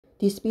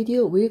This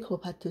video will cover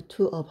part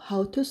 2 of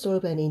how to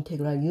solve an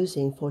integral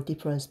using fold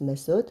difference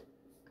method.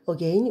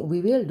 Again,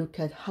 we will look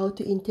at how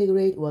to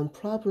integrate one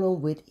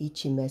problem with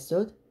each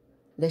method.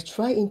 Let's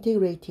try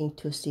integrating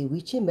to see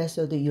which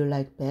method you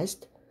like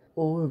best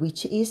or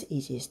which is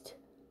easiest.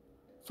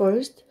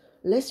 First,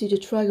 let's use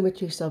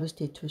trigonometric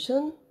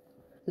substitution.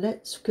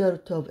 Let square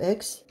root of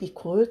x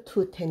equal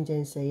to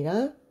tangent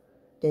theta,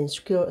 then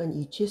square on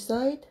each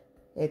side,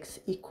 x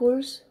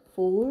equals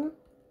 4,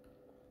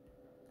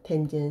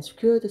 tangent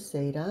squared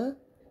theta,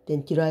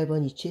 then derive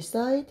on each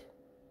side,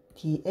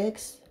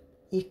 dx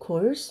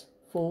equals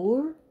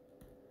 4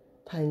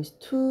 times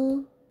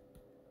 2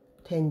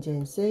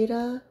 tangent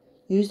theta,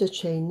 use the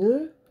chain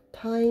rule,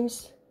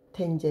 times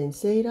tangent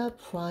theta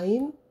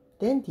prime,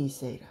 then d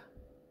theta,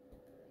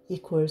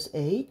 equals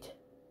 8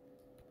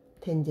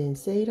 tangent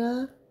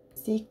theta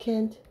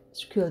secant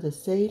squared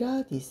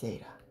theta d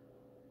theta.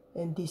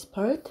 And this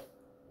part,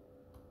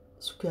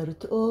 square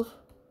root of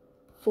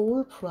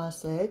 4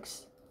 plus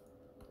x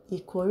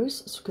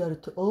equals square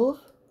root of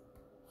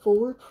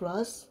 4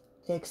 plus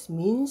x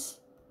means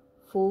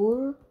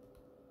 4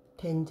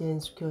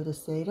 tangent squared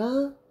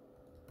theta.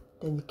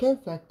 Then you can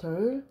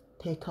factor,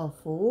 take out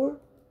 4,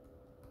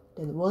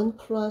 then 1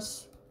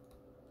 plus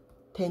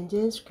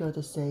tangent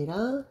squared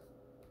theta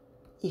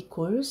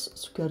equals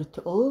square root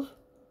of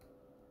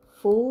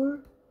 4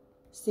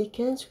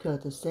 secant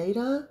squared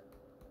theta,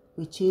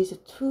 which is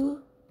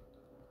 2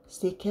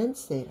 secant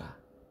theta.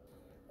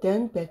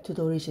 Then back to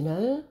the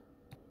original,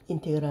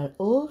 integral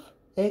of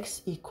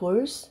x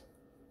equals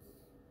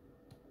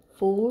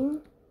 4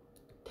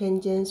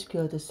 tangent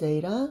squared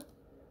theta,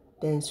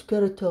 then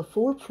square root of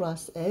 4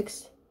 plus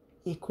x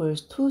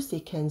equals 2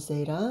 secant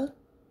theta.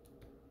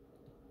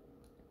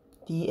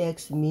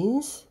 dx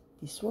means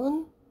this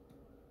one,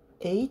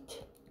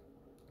 8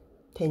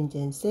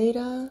 tangent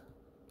theta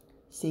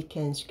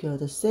secant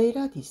squared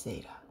theta d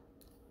theta,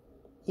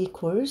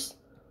 equals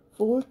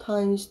 4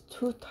 times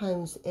 2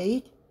 times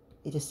 8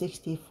 is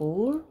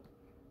 64.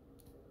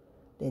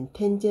 Then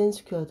tangent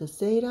squared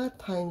theta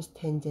times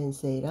tangent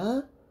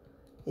theta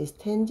is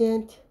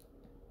tangent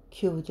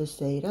cubed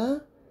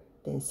theta.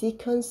 Then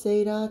secant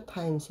theta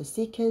times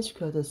secant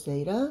squared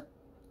theta,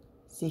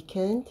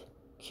 secant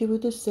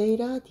cubed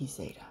theta d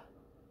theta.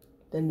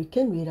 Then we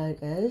can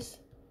rewrite as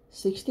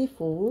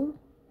 64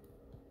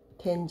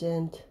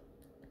 tangent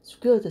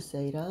squared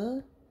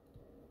theta,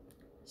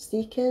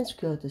 secant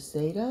squared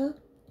theta,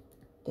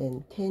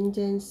 then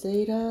tangent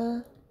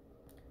theta,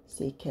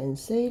 secant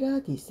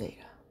theta d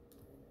theta,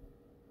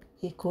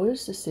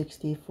 equals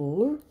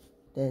 64.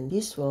 Then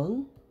this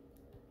one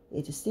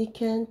is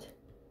secant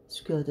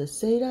squared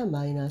theta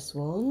minus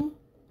 1,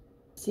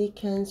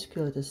 secant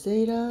squared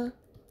theta,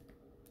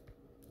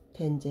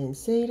 tangent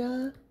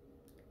theta,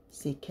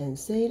 secant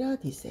theta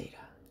d theta.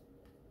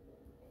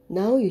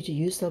 Now use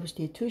u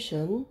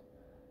substitution.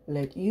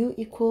 Let u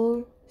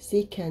equal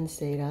secant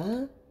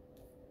theta,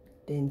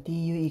 then du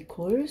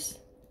equals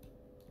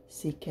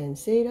secant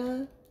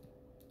theta,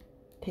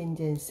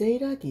 tangent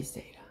theta d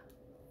theta.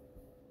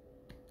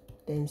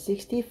 Then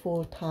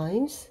 64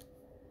 times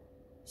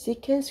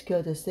secant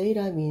squared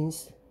theta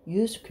means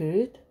u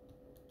squared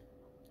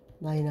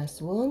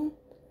minus 1,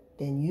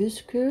 then u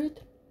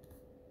squared,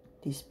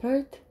 this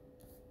part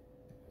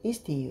is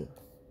du,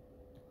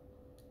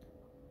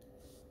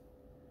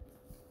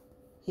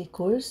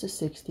 equals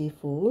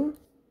 64.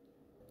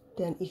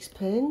 Then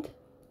expand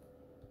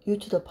u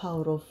to the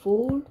power of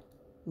 4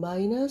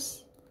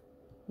 minus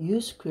u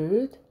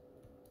squared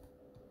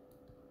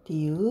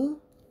du,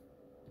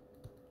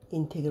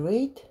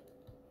 integrate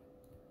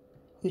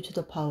u to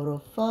the power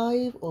of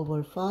 5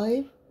 over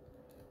 5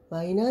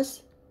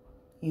 minus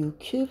u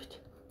cubed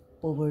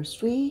over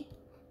 3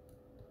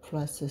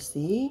 plus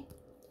c.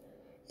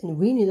 And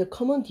we need a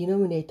common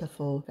denominator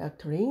for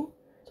factoring.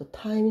 So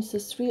times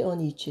 3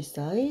 on each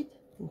side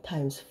and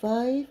times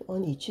 5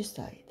 on each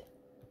side.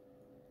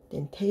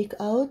 Then take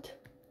out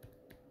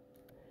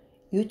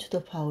u to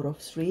the power of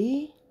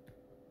 3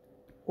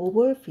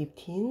 over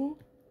 15.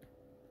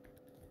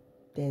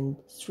 Then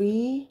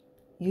 3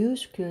 u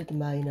squared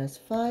minus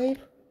 5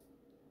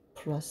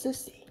 plus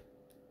c.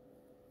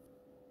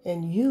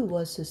 And u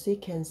was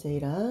secant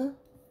theta,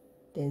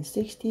 then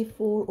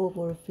 64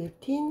 over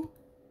 15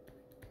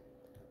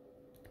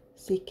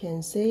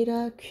 secant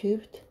theta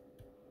cubed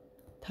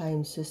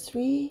times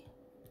 3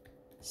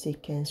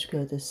 secant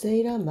squared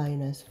theta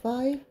minus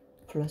 5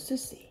 plus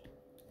c.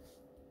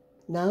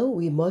 Now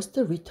we must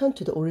return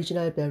to the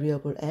original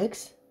variable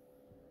x.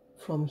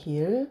 From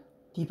here,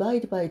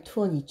 divide by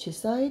 2 on each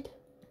side,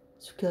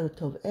 square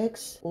root of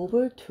x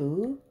over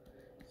 2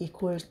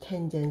 equals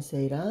tangent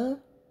theta.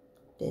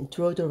 Then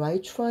draw the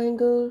right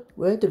triangle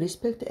where the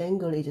respective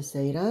angle is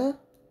theta.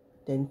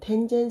 Then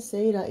tangent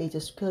theta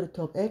is square root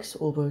of x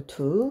over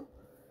 2.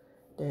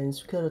 Then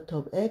square root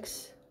of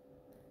x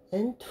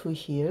and 2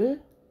 here.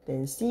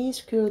 Then c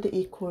squared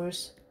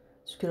equals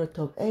square root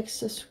of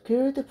x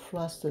squared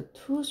plus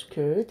 2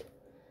 squared.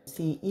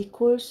 C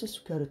equals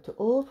square root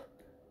of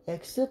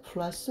x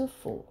plus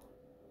 4.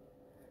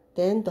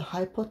 Then the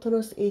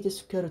hypotenuse is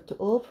square root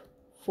of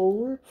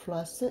 4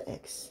 plus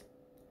x.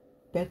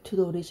 Back to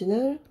the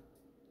original,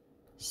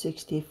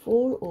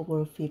 64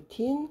 over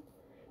 15.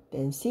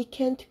 Then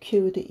secant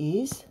cubed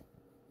is,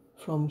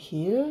 from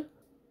here,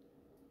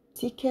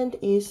 secant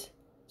is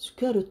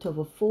square root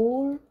of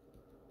 4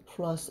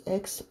 plus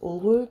x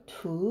over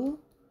 2,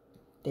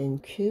 then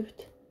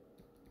cubed,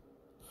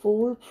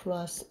 4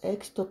 plus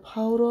x to the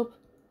power of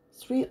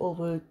 3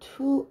 over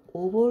 2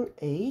 over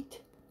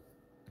 8.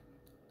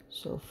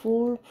 So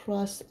 4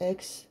 plus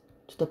x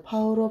to the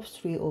power of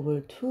 3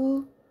 over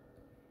 2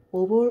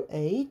 over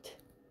 8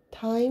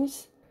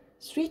 times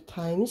 3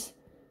 times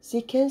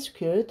secant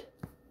squared.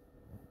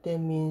 That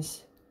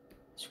means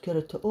square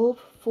root of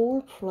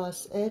 4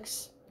 plus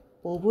x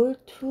over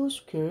 2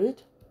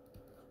 squared,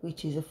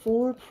 which is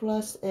 4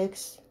 plus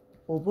x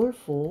over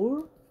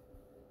 4.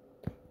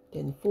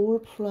 Then 4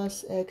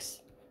 plus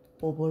x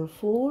over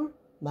 4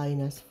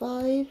 minus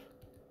 5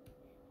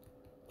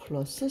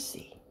 plus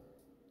c.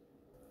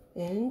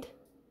 And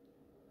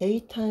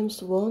 8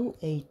 times 1,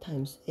 8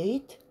 times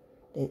 8.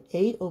 Then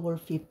 8 over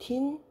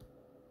 15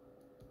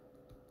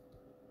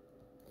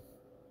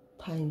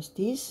 times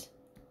this,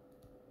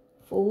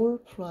 4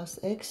 plus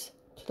x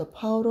to the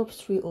power of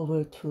 3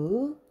 over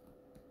 2.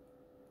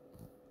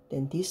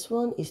 Then this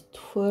one is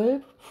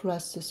 12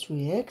 plus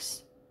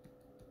 3x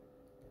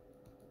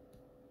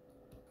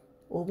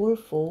over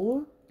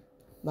 4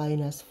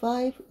 minus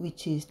 5,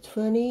 which is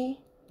 20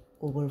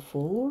 over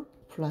 4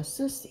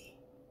 plus c,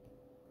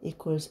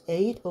 equals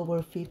 8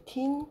 over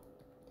 15,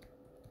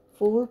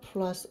 4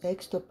 plus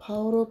x to the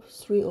power of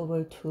 3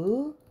 over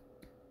 2,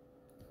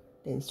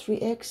 then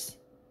 3x,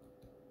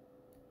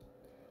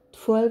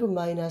 12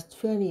 minus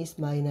 20 is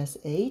minus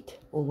 8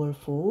 over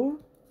 4.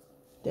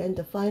 Then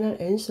the final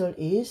answer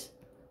is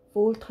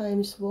 4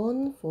 times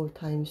 1, 4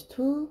 times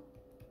 2,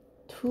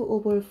 2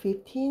 over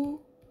 15,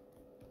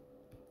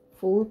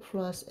 4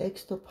 plus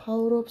x to the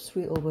power of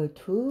 3 over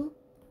 2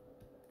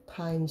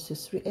 times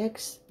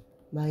 3x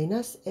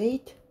minus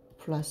 8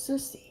 plus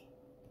c.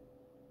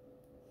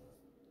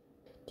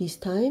 This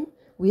time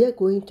we are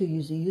going to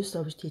use u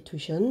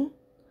substitution.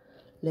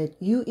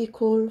 Let u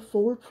equal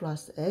 4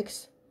 plus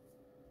x,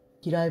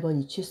 derive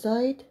on each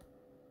side,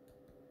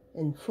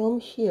 and from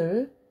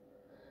here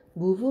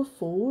move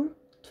 4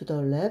 to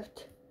the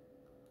left.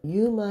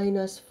 U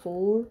minus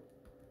 4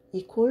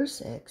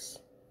 equals x.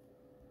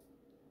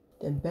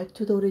 Then back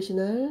to the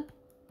original,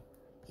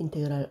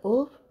 integral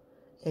of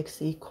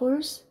x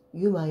equals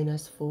u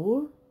minus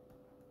 4,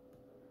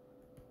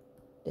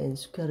 then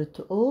square root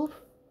of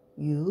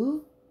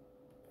u,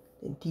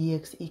 then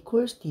dx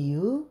equals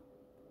du,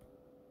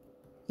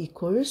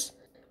 equals,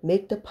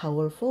 make the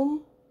power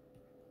form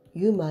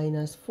u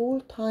minus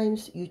 4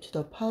 times u to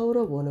the power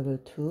of 1 over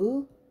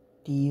 2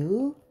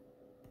 du,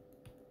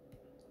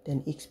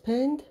 then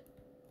expand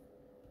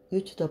u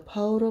to the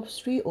power of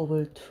 3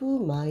 over 2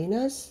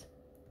 minus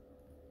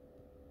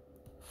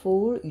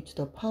 4 u to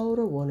the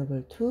power of 1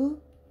 over 2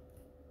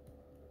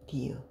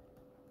 du.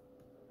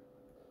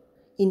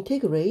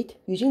 Integrate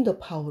using the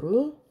power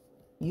rule,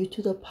 u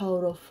to the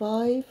power of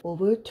 5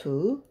 over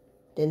 2,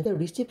 then the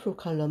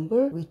reciprocal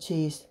number, which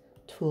is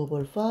 2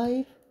 over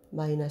 5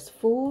 minus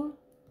 4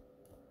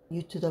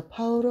 u to the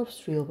power of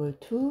 3 over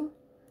 2,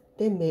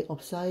 then make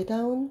upside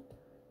down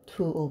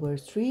 2 over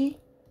 3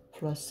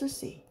 plus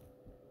c.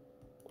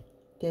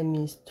 That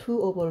means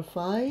 2 over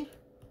 5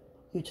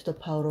 u to the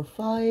power of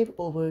 5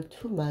 over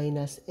 2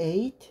 minus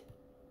 8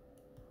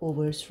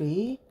 over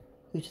 3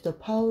 u to the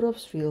power of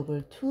 3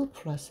 over 2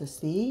 plus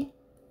c.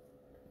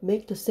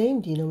 Make the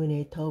same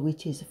denominator,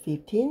 which is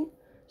 15,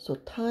 so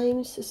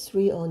times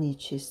 3 on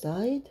each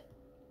side,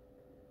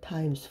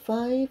 times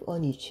 5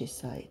 on each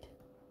side.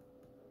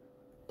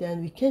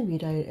 Then we can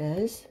rewrite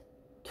as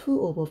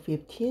 2 over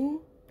 15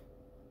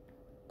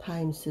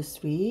 times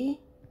 3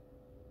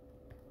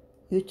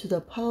 u to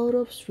the power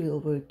of 3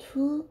 over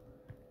 2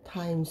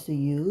 times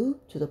u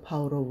to the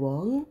power of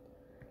 1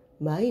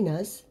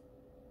 minus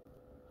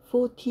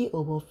 40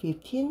 over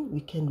 15,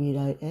 we can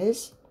rewrite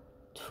as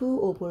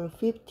 2 over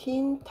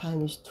 15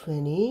 times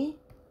 20,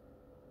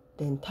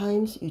 then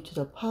times u to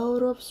the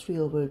power of 3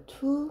 over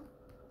 2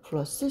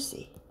 plus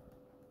c.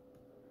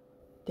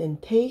 Then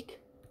take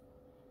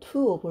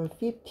 2 over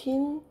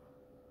 15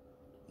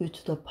 u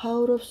to the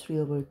power of 3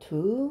 over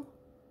 2,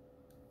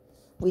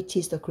 which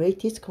is the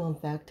greatest common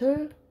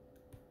factor,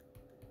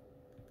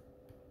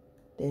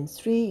 then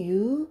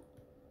 3u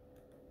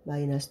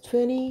minus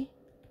 20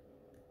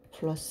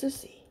 plus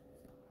c.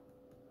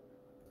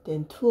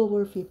 Then 2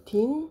 over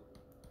 15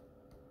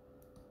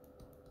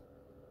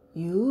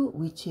 u,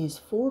 which is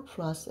 4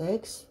 plus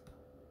x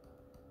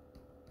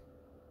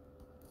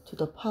to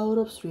the power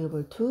of 3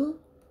 over 2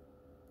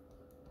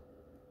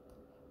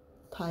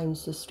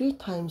 times 3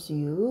 times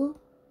u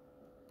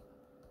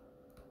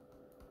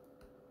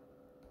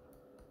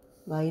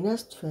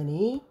minus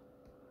 20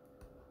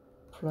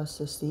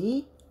 plus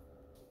c.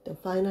 The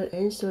final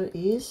answer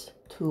is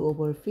 2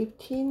 over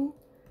 15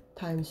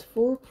 times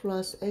 4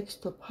 plus x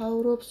to the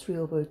power of 3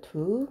 over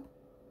 2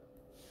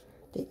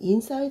 The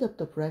inside of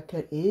the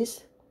bracket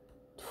is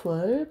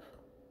 12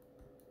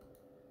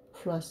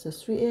 plus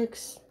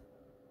 3x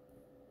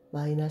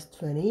minus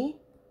 20,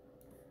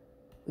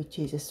 which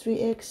is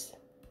 3x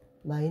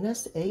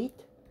minus 8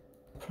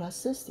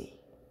 plus c.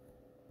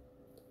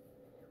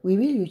 We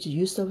will use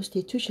u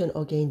substitution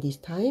again this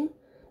time,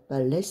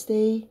 but let's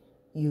say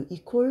u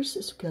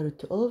equals square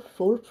root of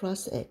 4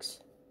 plus x.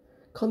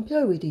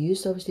 Compare with the u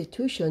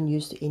substitution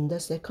used in the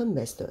second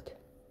method.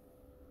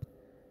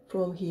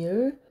 From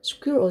here,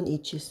 square on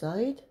each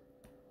side,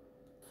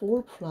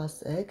 4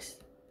 plus x,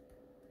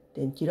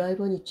 then derive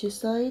on each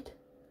side,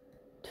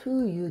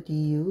 2u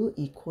du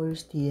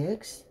equals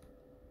dx,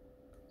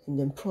 and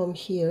then from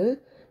here,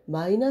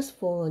 minus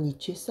 4 on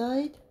each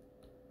side,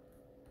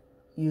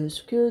 u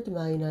squared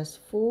minus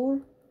 4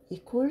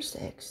 equals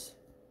x.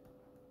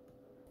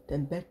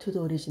 Then back to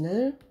the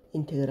original,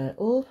 integral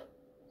of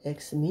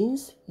x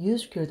means u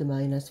squared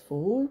minus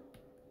 4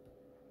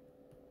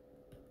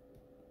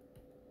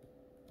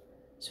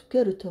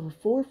 square root of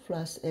 4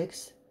 plus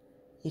x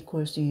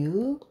equals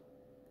u,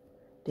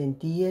 then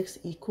dx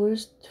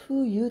equals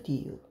 2u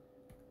du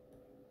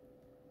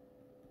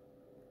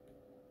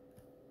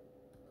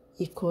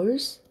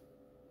equals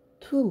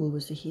 2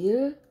 moves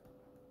here,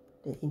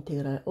 then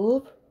integral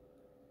of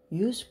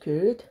u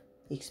squared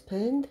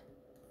expand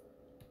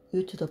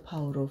u to the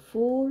power of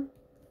 4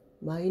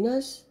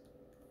 minus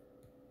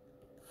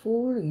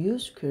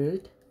 4u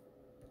squared,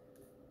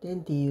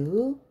 then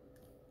du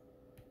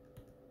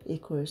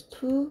equals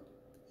 2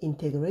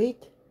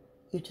 integrate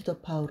u to the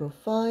power of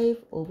 5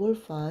 over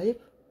 5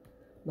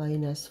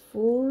 minus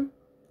 4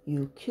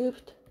 u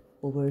cubed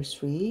over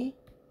 3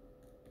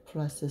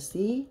 plus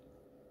c.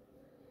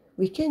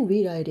 We can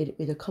rewrite it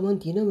with a common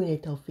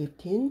denominator of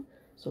 15,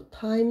 so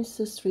times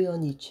 3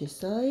 on each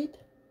side,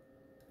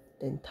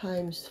 then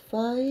times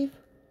 5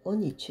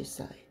 on each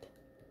side,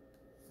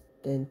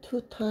 then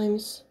 2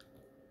 times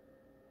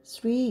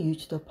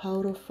 3u to the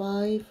power of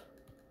 5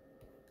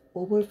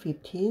 over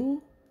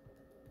 15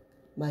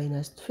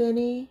 minus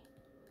 20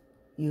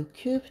 u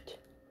cubed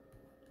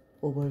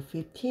over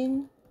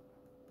 15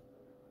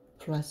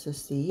 plus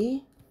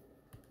c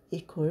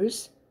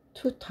equals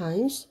 2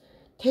 times,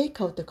 take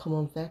out the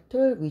common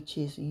factor, which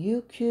is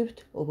u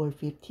cubed over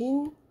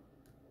 15,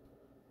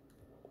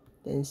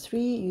 then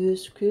 3u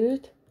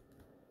squared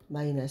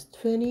minus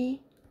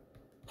 20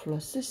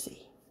 plus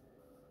c.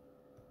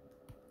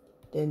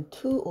 Then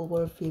 2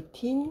 over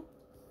 15,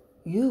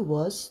 u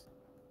was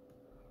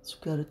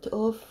square root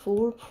of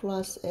 4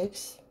 plus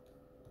x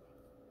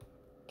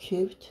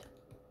cubed,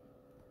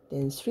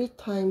 then 3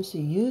 times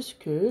u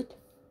squared,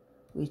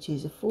 which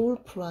is 4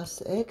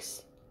 plus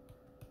x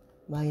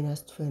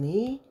minus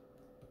 20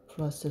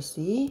 plus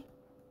c,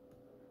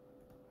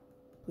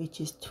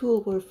 which is 2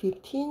 over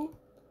 15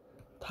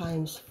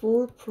 times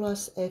 4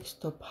 plus x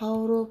to the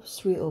power of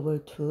 3 over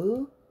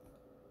 2.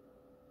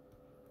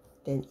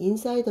 Then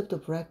inside of the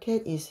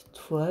bracket is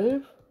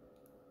 12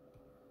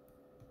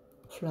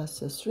 plus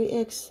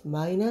 3x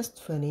minus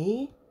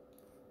 20,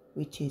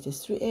 which is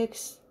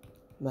 3x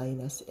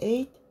minus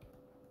 8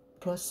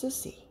 plus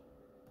c.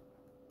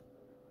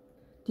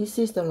 This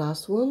is the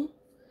last one.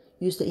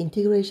 Use the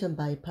integration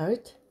by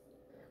part.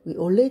 We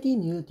already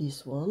knew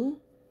this one.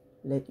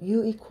 Let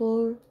u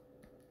equal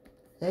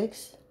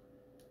x,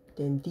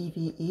 then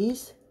dv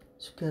is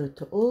square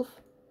root of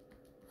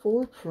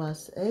 4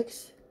 plus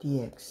x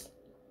dx.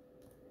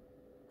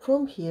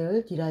 From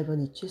here, derive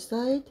on each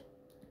side,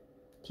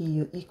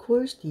 du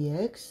equals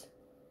dx.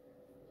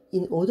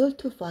 In order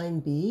to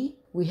find b,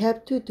 we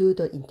have to do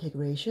the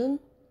integration.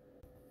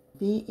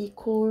 b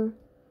equal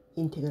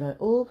integral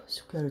of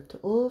square root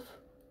of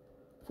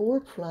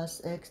 4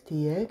 plus x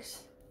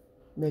dx,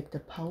 make the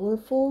power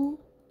form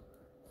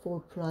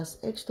 4 plus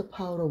x to the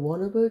power of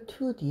 1 over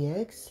 2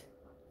 dx.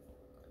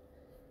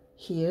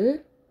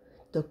 Here,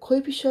 the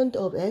coefficient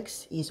of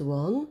x is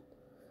 1,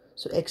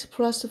 so x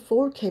plus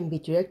 4 can be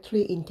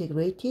directly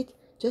integrated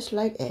just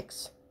like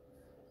x.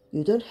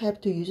 You don't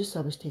have to use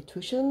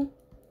substitution.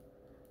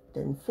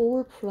 Then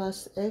 4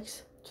 plus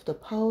x to the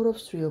power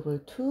of 3 over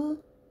 2.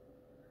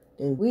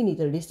 Then we need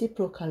a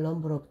reciprocal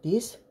number of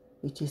this,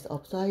 which is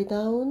upside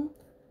down,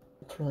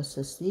 plus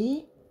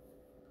c.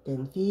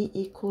 Then v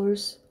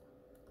equals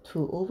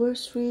 2 over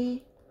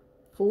 3,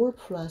 4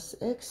 plus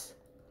x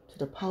to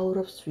the power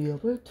of 3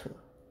 over 2.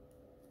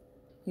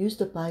 Use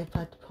the by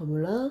part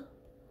formula.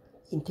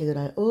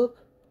 Integral of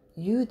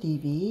u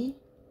dv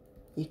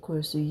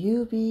equals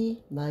ub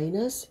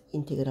minus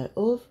integral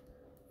of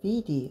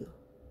v du.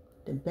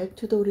 Then back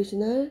to the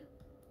original.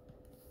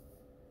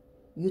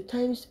 U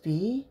times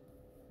v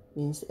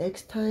means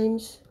x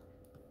times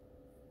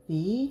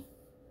v,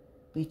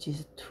 which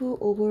is 2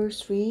 over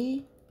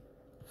 3,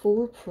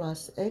 4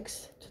 plus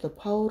x to the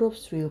power of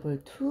 3 over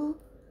 2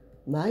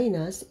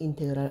 minus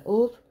integral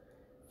of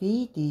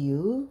v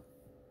du,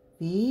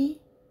 v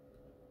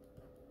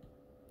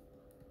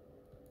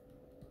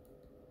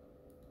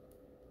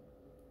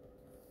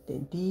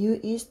then du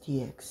is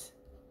dx.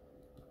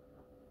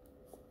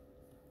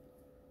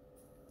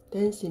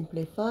 Then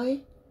simplify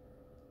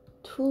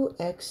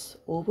 2x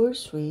over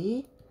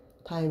 3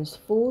 times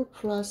 4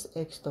 plus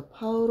x to the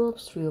power of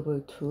 3 over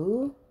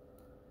 2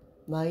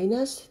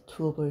 minus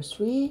 2 over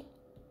 3,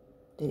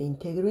 then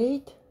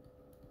integrate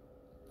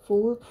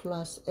 4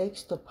 plus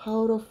x to the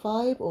power of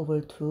 5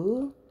 over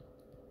 2,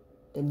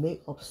 then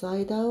make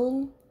upside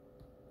down,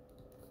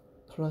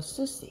 plus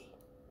c.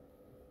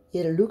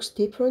 It looks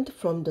different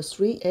from the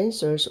 3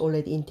 answers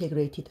already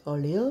integrated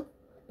earlier,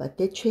 but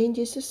that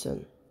changes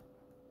soon.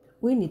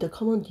 We need a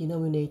common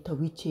denominator,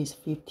 which is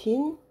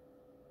 15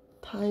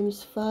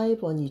 times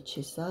 5 on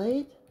each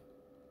side.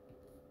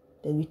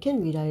 Then we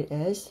can rewrite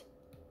as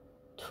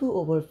 2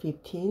 over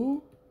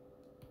 15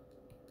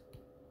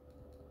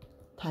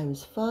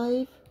 times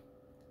 5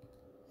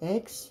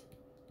 x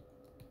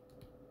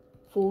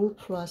 4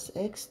 plus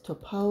x to the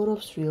power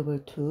of 3 over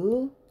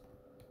 2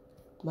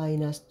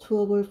 minus 2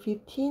 over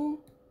 15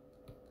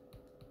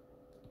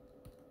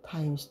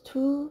 times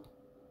 2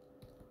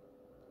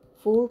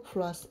 4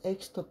 plus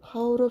x to the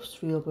power of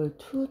 3 over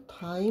 2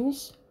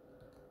 times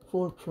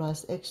 4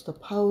 plus x to the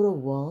power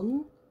of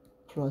 1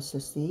 plus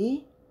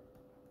c.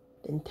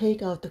 Then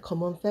take out the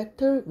common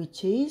factor,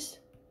 which is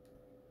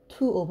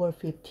 2 over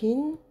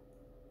 15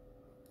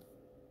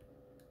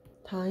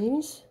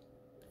 times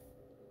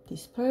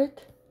this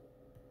part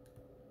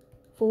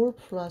 4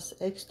 plus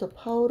x to the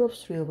power of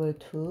 3 over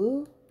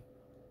 2,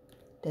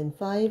 then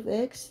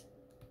 5x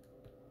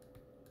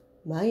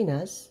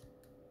minus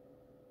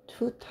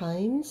 2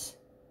 times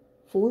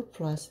 4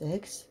 plus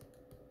x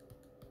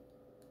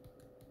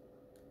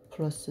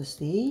plus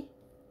c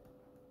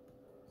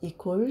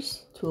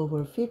equals 2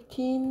 over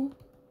 15,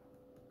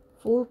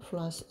 4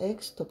 plus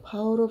x to the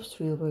power of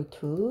 3 over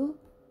 2,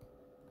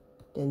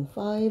 then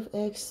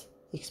 5x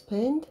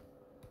expand,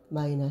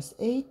 minus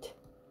 8,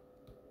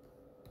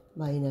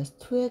 minus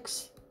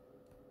 2x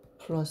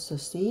plus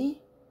c,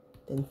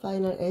 then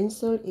final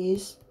answer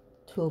is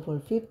 2 over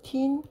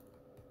 15,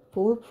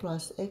 4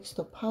 plus x to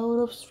the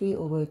power of 3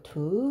 over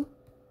 2,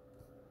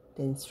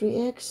 then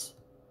 3x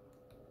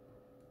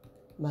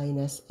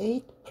minus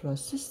 8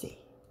 plus c.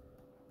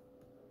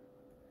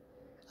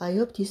 I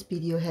hope this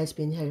video has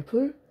been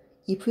helpful.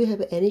 If you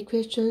have any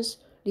questions,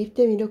 leave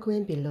them in the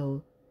comment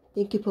below.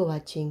 Thank you for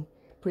watching.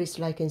 Please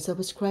like and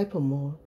subscribe for more.